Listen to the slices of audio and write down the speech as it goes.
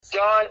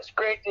John, it's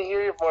great to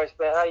hear your voice,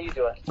 man. How you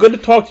doing? Good to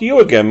talk to you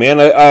again, man.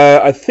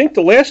 I think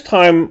the last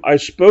time I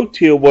spoke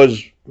to you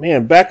was,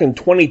 man, back in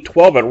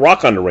 2012 at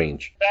Rock on the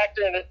Range. Back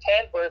there in the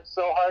tent where it's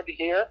so hard to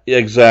hear?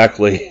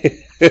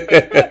 Exactly.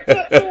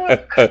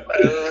 I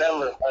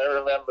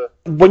remember.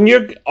 When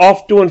you're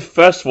off doing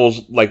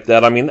festivals like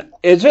that, I mean,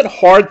 is it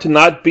hard to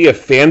not be a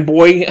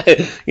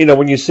fanboy?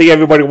 When you see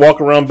everybody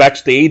walk around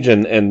backstage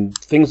and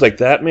things like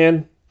that,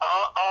 man?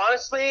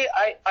 Honestly,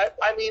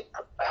 I mean,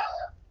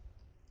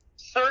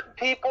 certain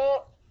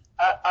people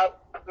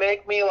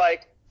make me,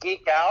 like,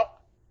 geek out,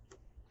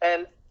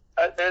 and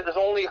there's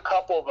only a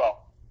couple, though.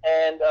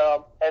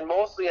 And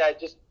mostly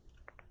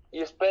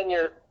you spend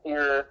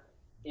your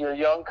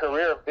young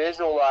career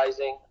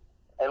visualizing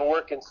and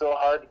working so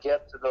hard to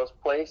get to those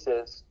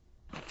places.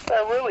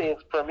 And really,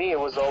 for me, it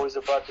was always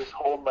about just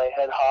holding my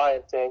head high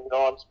and saying,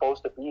 I'm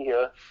supposed to be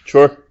here.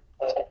 Sure.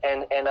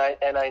 And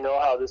I know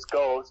how this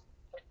goes.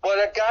 But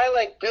a guy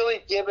like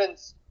Billy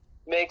Gibbons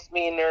makes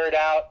me nerd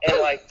out, and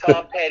like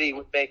Tom Petty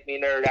would make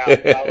me nerd out.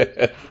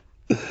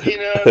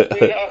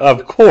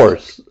 Of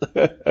course.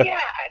 Yeah,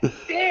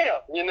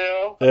 damn,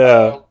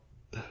 Yeah.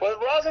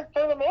 But Rosin,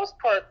 for the most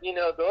part,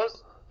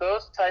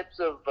 those types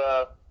of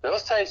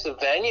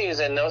venues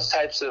and those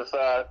types of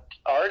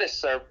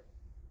artists are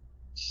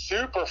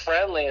super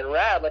friendly and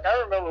rad. Like,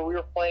 I remember we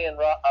were playing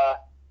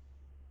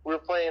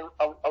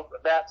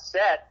that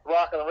set,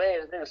 Rock on the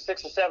Range. There were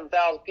 6,000 or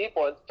 7,000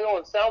 people, and Phil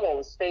Anselmo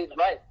was stage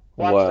right,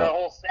 watching our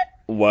whole set.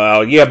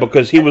 Wow, yeah,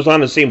 because he was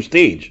on the same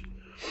stage.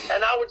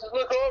 And I would just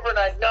look over and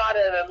I'd nod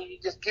at him, and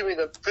he'd just give me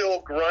the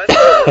Phil grunt. You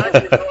know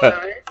what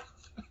I mean?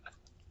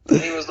 And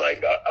he was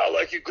like, I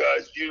like you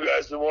guys. You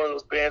guys are one of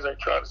those bands that are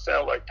trying to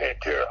sound like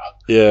Pantera.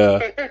 Yeah.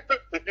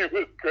 It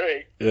was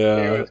great. Yeah.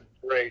 It was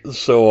great.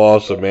 So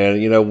awesome,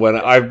 man. When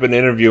I've been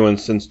interviewing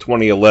since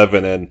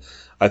 2011, and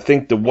I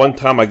think the one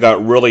time I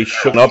got really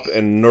shook up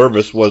and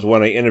nervous was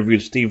when I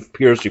interviewed Steve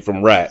Piercy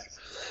from Rat.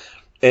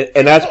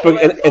 And that's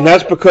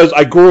because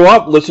I grew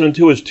up listening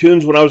to his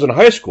tunes when I was in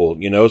high school,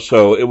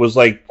 so it was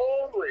like,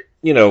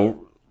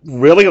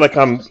 really, like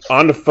I'm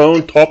on the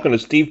phone talking to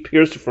Steve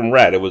Piercy from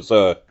Rat. It was,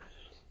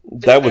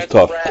 that was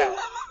tough.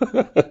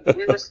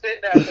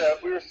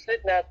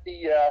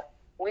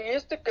 We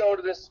used to go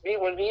to this meet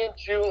when me and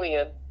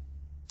Julian,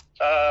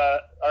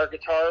 our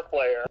guitar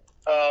player,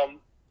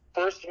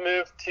 first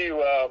moved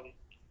to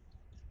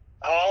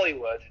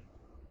Hollywood.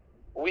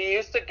 We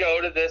used to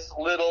go to this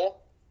little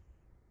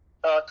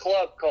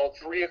club called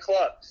Three of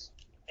Clubs,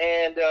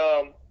 and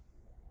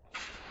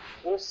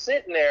we're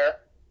sitting there,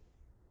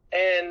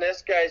 and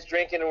this guy's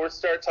drinking, and we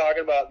start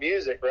talking about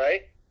music,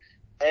 right?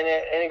 And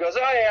he goes,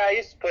 "Oh yeah, I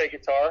used to play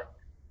guitar."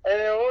 And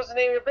then, "What was the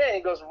name of your band?"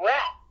 He goes,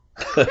 "Rat."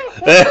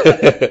 What?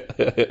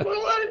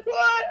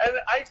 And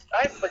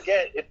I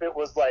forget if it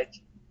was like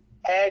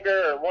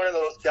Hager or one of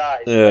those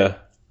guys. Yeah.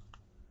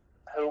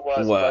 Who it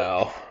was?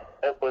 Wow.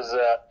 It was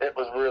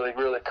really,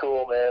 really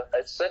cool, man.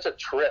 It's such a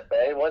trip,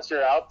 eh? Once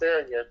you're out there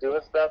and you're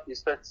doing stuff, you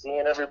start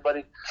seeing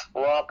everybody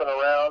romping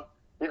around.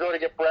 You go to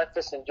get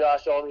breakfast and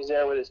Josh Almey's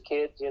there with his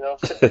kids, shit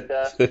like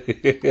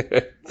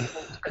that.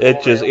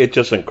 It's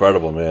just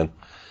incredible, man.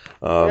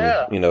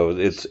 Yeah.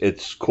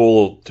 It's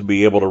cool to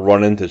be able to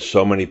run into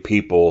so many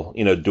people,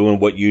 doing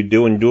what you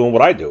do and doing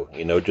what I do,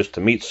 just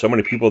to meet so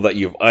many people that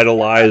you've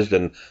idolized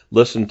and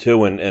listened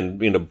to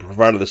and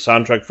provided the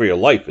soundtrack for your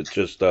life. It's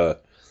just,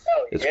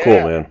 it's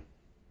cool, man.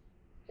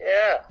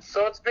 Yeah.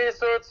 So it's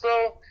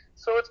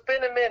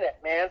been a minute,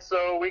 man.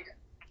 So we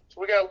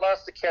got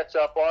lots to catch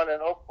up on,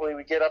 and hopefully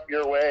we get up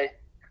your way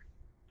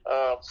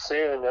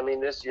soon. I mean,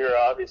 this year,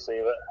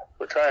 obviously, but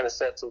we're trying to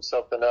set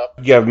something up.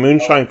 You have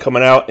Moonshine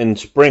coming out in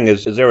spring.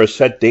 Is there a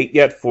set date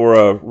yet for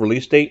a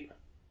release date?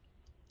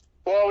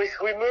 Well, we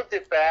moved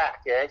it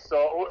back, eh?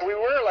 So we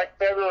were like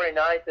February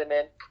 9th, and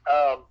then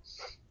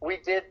we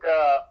did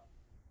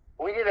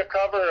a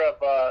cover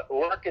of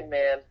Working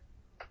Man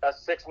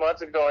 6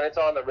 months ago, and it's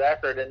on the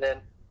record. And then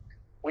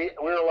we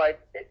were like,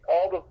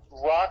 all the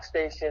rock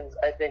stations,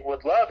 I think,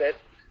 would love it.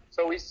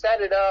 So we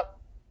set it up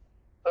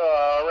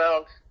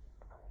around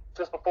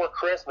just before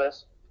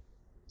Christmas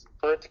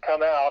for it to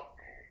come out.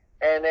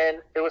 And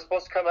then it was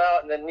supposed to come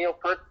out, and then Neil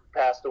Peart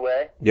passed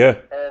away. Yeah.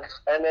 And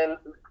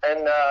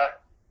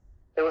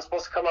it was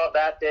supposed to come out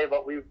that day,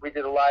 but we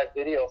did a live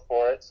video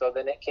for it. So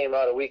then it came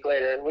out a week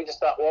later, and we just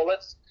thought, well,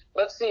 let's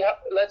see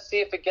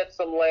if it gets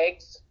some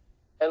legs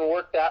and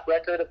work that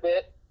record a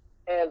bit,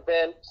 and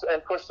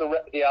push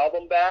the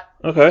album back.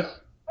 Okay.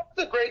 That's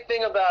the great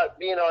thing about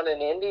being on an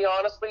indie,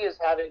 honestly, is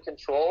having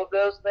control of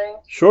those things.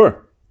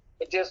 Sure.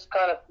 It just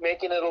kind of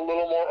making it a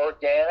little more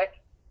organic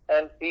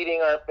and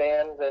feeding our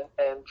fans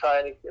and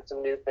trying to get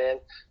some new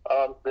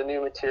the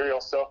new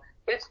material. So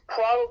it's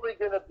probably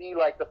going to be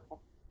like the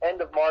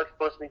end of March,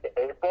 first week of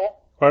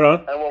April. Right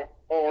on. And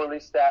we'll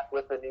release that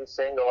with a new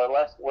single,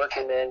 unless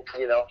Working Man,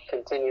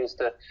 continues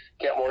to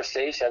get more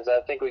stations. I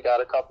think we got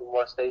a couple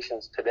more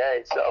stations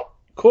today, so.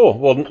 Cool.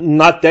 Well,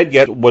 Not Dead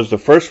Yet was the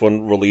first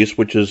one released,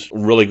 which is a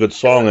really good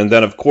song. And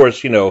then, of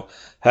course,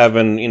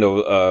 having,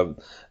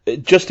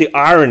 just the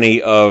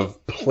irony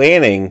of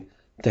planning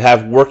to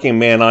have Working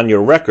Man on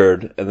your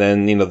record, and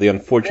then the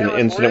unfortunate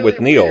incident really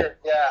with Neil. Weird.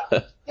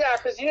 Yeah, yeah,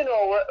 because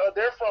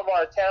they're from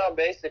our town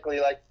basically.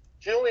 Like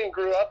Julian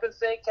grew up in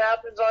St.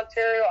 Catharines,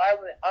 Ontario.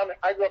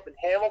 I grew up in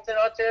Hamilton,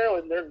 Ontario,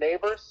 and they're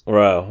neighbors.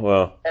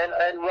 Wow.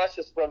 And Russ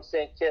is from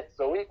St. Kitts,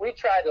 so we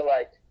tried to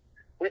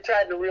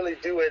really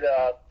do it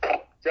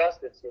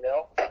justice,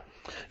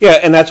 Yeah,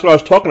 and that's what I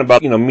was talking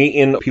about.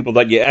 Meeting people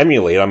that you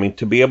emulate. I mean,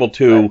 to be able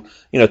to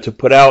to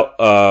put out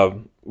a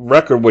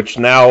record, which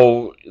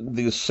now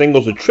these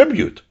singles a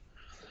tribute.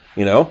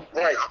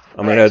 Right.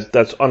 I mean,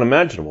 that's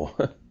unimaginable.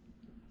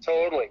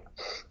 Totally.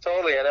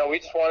 I know we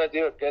just want to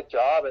do a good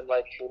job, and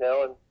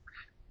and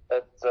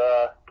that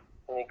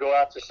when you go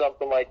after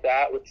something like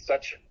that with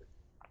such,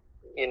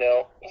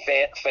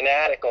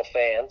 fanatical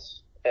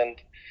fans,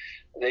 and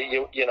and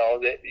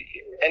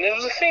it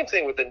was the same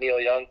thing with the Neil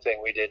Young thing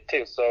we did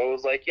too. So it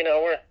was like,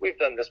 we've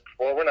done this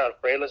before. We're not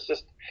afraid. Let's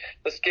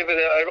give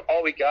it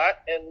all we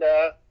got, and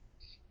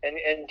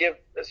give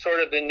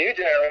sort of the new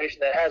generation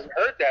that hasn't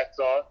heard that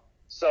song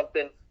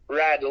something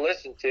rad to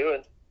listen to.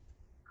 And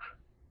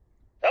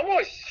I'm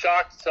always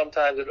shocked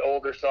sometimes at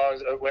older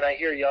songs when I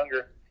hear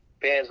younger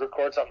bands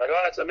record something. Like,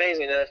 oh, that's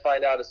amazing, and then I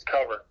find out it's a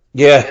cover.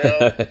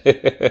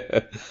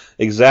 Yeah,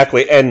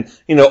 exactly. And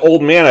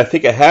Old Man, I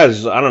think it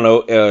has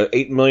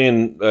 8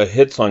 million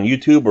hits on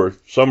YouTube or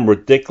some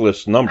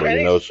ridiculous number.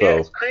 So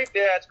it's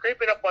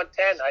creeping up on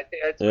 10. I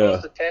think it's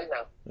close to 10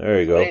 now.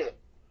 There you go.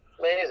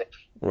 Amazing.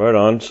 Right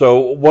on. So,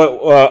 what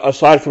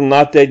aside from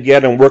Not Dead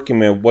Yet and Working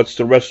Man, what's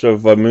the rest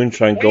of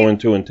Moonshine going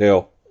to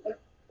entail?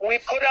 We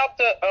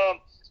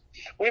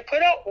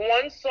put out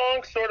one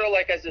song sort of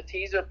like as a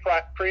teaser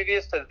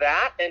previous to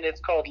that, and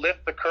it's called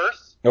Lift the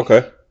Curse.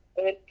 Okay.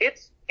 And I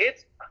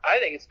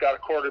think it's got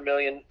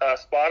 250,000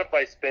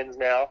 Spotify spins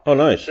now. Oh,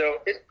 nice.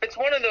 So it's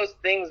one of those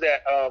things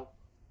that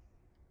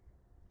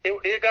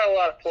it got a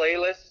lot of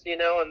playlists,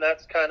 and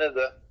that's kind of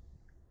the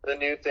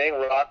new thing,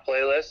 rock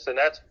playlists, and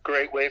that's a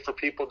great way for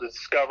people to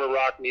discover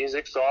rock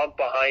music. So I'm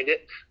behind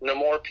it. And the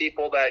more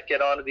people that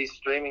get onto these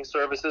streaming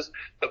services,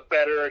 the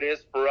better it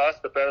is for us.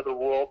 The better the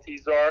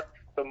royalties are,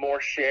 the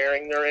more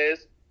sharing there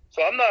is.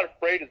 So I'm not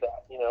afraid of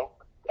that.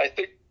 I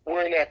think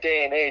we're in that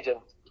day and age, and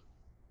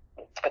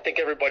I think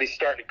everybody's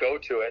starting to go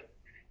to it.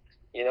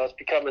 It's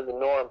becoming the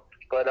norm.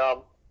 But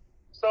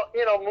so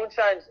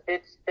Moonshine's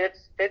it's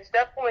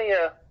definitely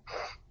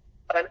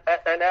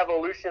an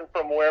evolution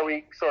from where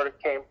we sort of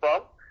came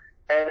from,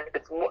 and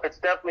it's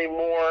definitely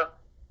more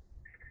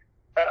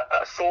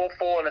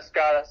soulful, and it's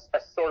got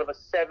a sort of a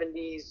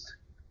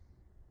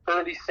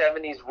early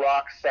 70s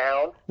rock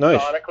sound. Nice.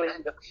 Sonically,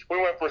 we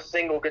went for a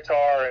single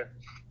guitar and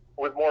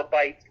with more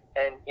bite,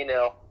 and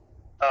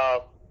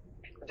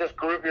just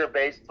groovier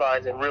bass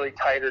lines and really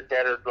tighter,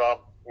 deader drum,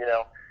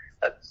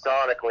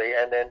 sonically.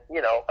 And then,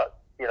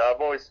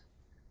 I've always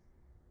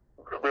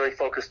really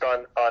focused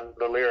on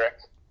the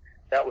lyrics.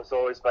 That was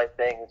always my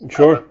thing.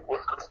 Sure.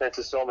 Listening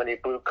to so many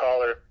blue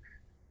collar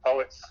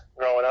poets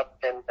growing up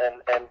and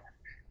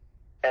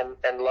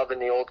loving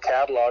the old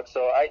catalog.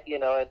 So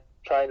and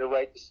trying to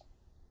write,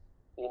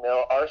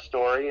 our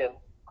story, and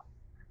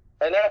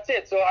that's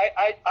it. So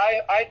I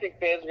think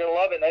fans are going to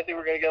love it, and I think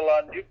we're going to get a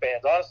lot of new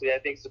fans. Honestly, I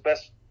think it's the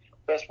best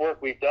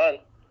work we've done.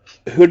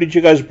 Who did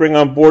you guys bring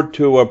on board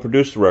to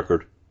produce the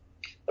record?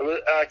 It was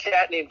a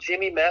cat named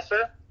Jimmy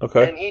Messer.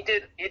 Okay. And he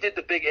did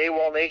the big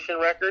AWOL Nation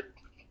record.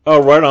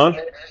 Oh, right on.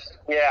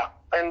 Yeah,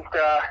 and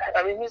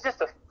he's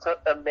just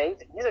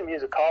amazing. He's a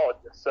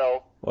musicologist,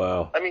 so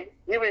wow.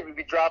 He would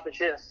be dropping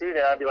shit in the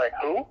studio, and I'd be like,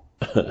 who?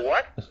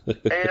 What? And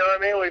you know what I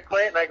mean? We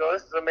play it, and I go,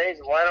 this is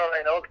amazing. Why don't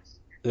I know this?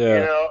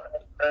 Yeah.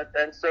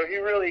 And so he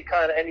really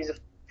and he's a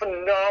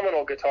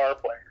phenomenal guitar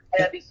player.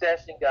 Heavy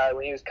session guy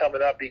when he was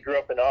coming up. He grew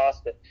up in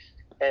Austin,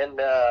 and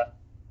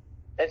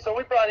so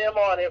we brought him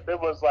on. It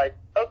was like,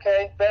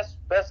 okay, best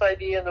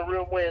idea in the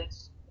room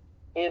wins,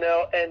 and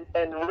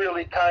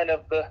really kind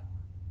of the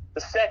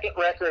second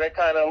record,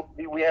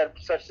 we had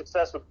such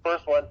success with the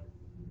first one,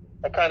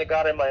 I kind of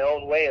got in my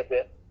own way a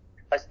bit.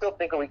 I still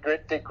think we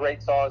did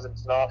great songs, and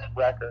it's an awesome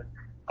record,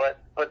 but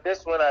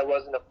this one I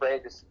wasn't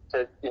afraid to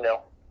sit in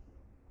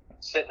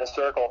a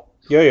circle.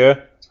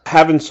 Yeah.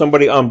 Having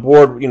somebody on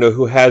board,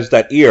 who has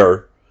that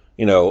ear,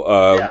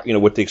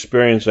 with the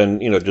experience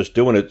and, just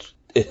doing it,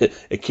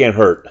 it can't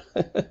hurt.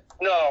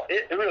 No,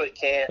 it really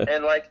can't.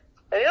 And the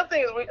other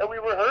thing is we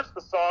rehearsed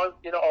the songs,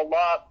 a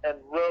lot, and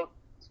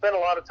spent a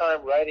lot of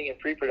time writing and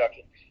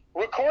pre-production.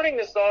 Recording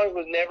the songs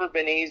has never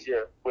been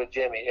easier with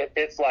Jimmy.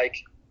 It's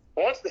like,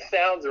 once the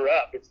sounds are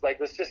up, it's like,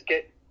 let's just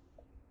get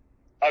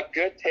a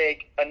good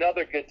take,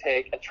 another good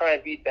take, and try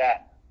and beat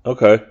that.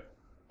 Okay.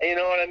 And you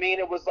know what I mean?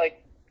 It was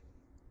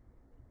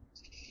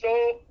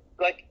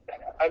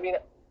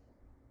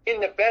in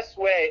the best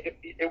way,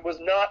 it was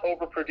not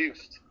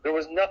overproduced. There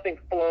was nothing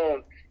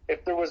flown.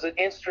 If there was an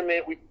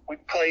instrument, we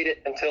played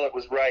it until it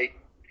was right.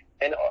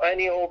 And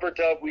any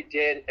overdub we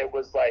did, it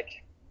was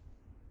like,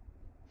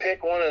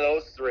 pick one of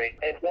those three.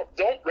 And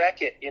don't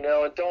wreck it, and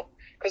don't...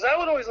 Because I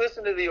would always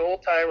listen to the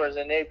old timers,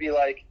 and they'd be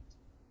like,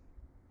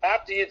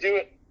 after you do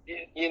it,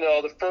 you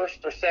know, the first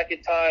or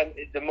second time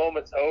the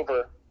moment's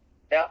over.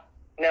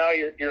 Now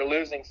you're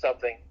losing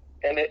something,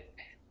 and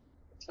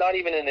it's not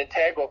even an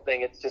integral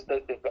thing. It's just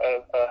a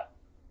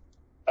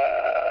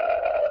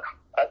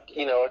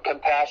you know, a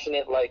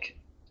compassionate, like,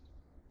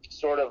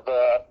 sort of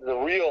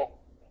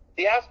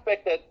the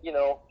aspect that, you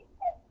know,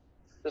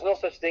 there's no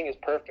such thing as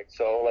perfect.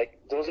 So, like,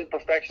 those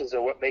imperfections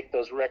are what make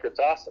those records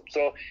awesome.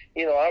 So,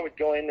 you know, I would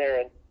go in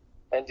there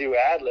and do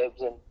ad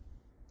libs,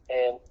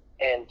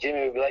 and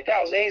Jimmy would be like,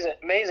 "That was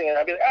amazing," and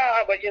I'd be like,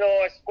 but you know,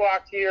 I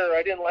squawked here, or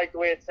I didn't like the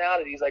way it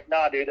sounded. He's like,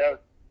 "Nah, dude,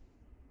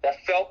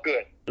 that felt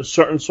good."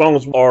 Certain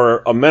songs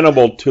are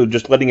amenable to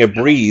just letting it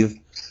breathe,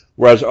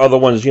 whereas other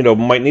ones, you know,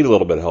 might need a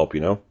little bit of help,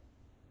 you know?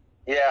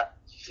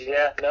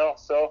 Yeah, no.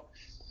 So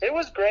it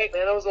was great,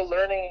 man. It was a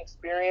learning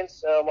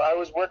experience. I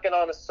was working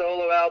on a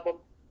solo album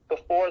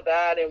before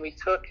that, and we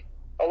took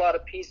a lot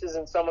of pieces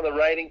and some of the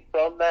writing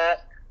from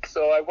that.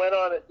 So I went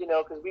on it, you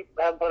know, because we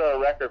haven't put out a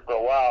record for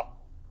a while.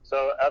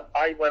 So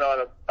I went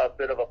on a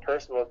bit of a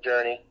personal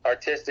journey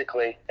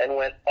artistically and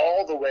went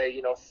all the way,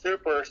 you know,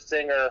 super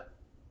singer,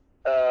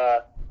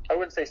 I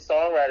wouldn't say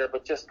songwriter,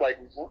 but just like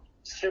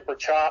super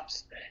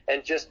chops,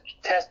 and just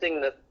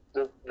testing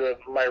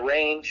my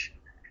range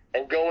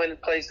and going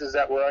places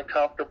that were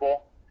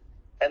uncomfortable,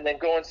 and then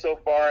going so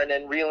far and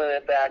then reeling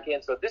it back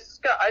in. So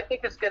I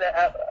think it's going to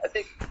have, I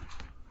think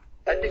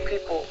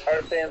people,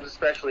 our fans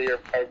especially, are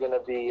going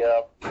to be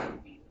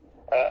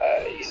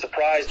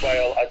surprised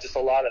by just a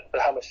lot of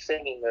how much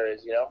singing there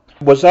is, you know.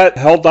 Was that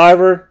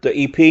Helldiver, the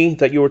EP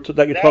that you're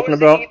talking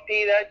about? That was the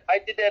EP. I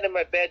did that in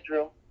my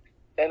bedroom,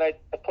 and I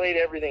played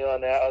everything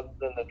on that other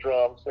than the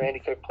drums. Randy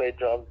Cook played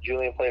drums.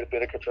 Julian played a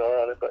bit of guitar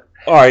on it. But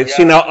all right, yeah.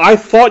 See, now I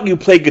thought you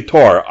played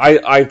guitar.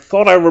 I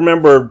thought I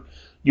remember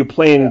you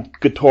playing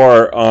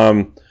guitar.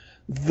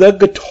 The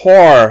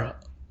guitar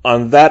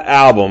on that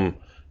album,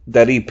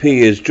 that EP,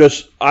 is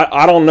just,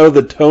 I don't know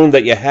the tone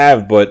that you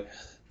have, but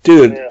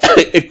dude,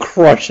 it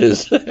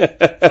crushes. Oh,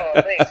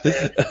 thanks,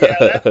 man.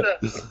 Yeah,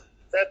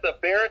 that's a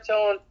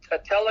baritone, a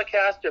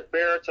Telecaster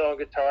baritone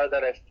guitar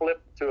that I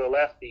flipped to a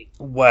lefty.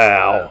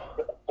 Wow.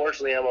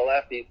 Unfortunately, I'm a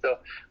lefty, so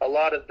a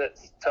lot of the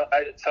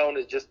tone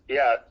is just,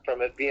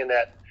 from it being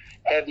that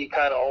heavy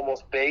kind of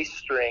almost bass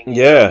string.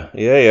 Yeah.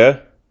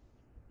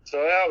 So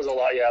that was a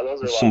lot. Yeah,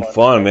 those are some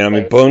fun, man. I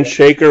mean, Bone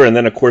Shaker, and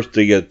then of course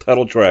the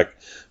title track.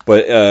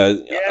 But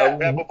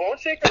but Bone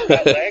Shaker's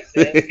got legs,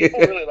 man. People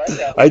really like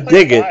that. I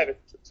dig it.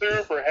 It's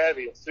super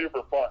heavy. It's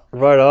super fun.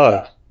 Right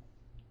on.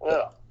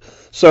 Yeah.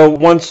 So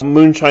once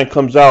Moonshine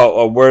comes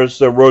out, where's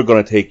the road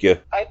going to take you?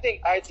 I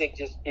think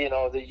just, you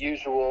know, the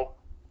usual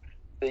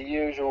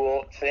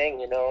thing.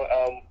 You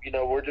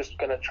know, we're just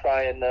going to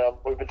try and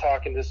we've been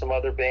talking to some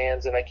other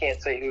bands, and I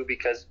can't say who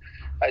because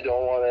I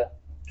don't want to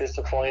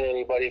disappoint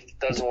anybody if it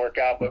doesn't work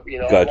out. But you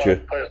know, I want to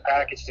put a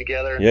package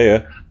together.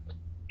 Yeah.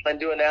 And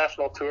do a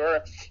national tour.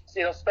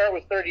 You know, start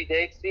with 30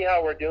 dates, see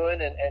how we're doing,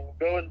 and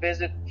go and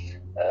visit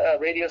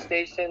radio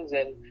stations,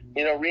 and,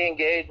 you know,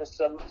 re-engage with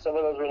some of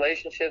those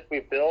relationships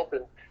we've built,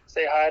 and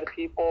say hi to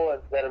people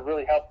that have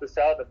really helped us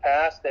out in the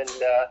past, and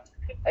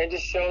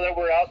just show that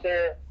we're out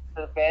there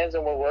for the fans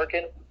and we're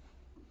working,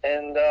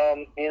 and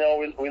you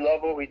know, we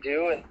love what we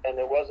do, and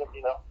it wasn't,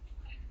 you know,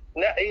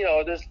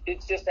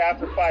 it's just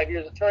after 5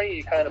 years of touring,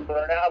 you kind of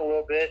burn out a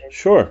little bit, and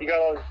sure, you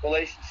got all these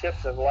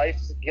relationships and life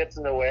gets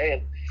in the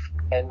way,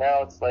 and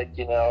now it's like,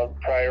 you know,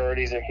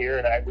 priorities are here,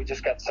 and we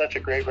just got such a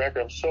great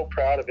record. I'm so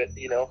proud of it.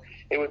 You know,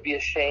 it would be a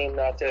shame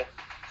not to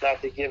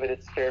give it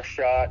its fair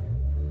shot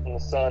in the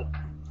sun.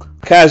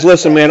 Kaz,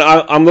 listen, man,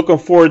 I'm looking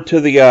forward to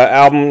the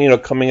album, you know,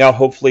 coming out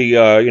hopefully,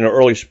 you know,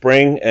 early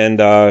spring, and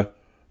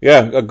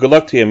good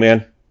luck to you,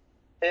 man.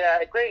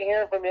 Yeah, great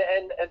hearing from you,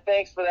 and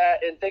thanks for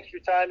that, and thanks for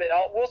your time. And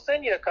we'll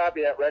send you a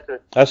copy of that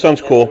record. That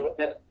sounds cool.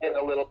 In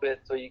a little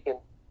bit, so you can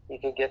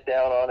get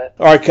down on it.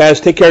 All right,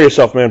 Kaz, take care of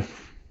yourself, man.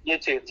 You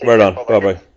too. Right on. Bye-bye.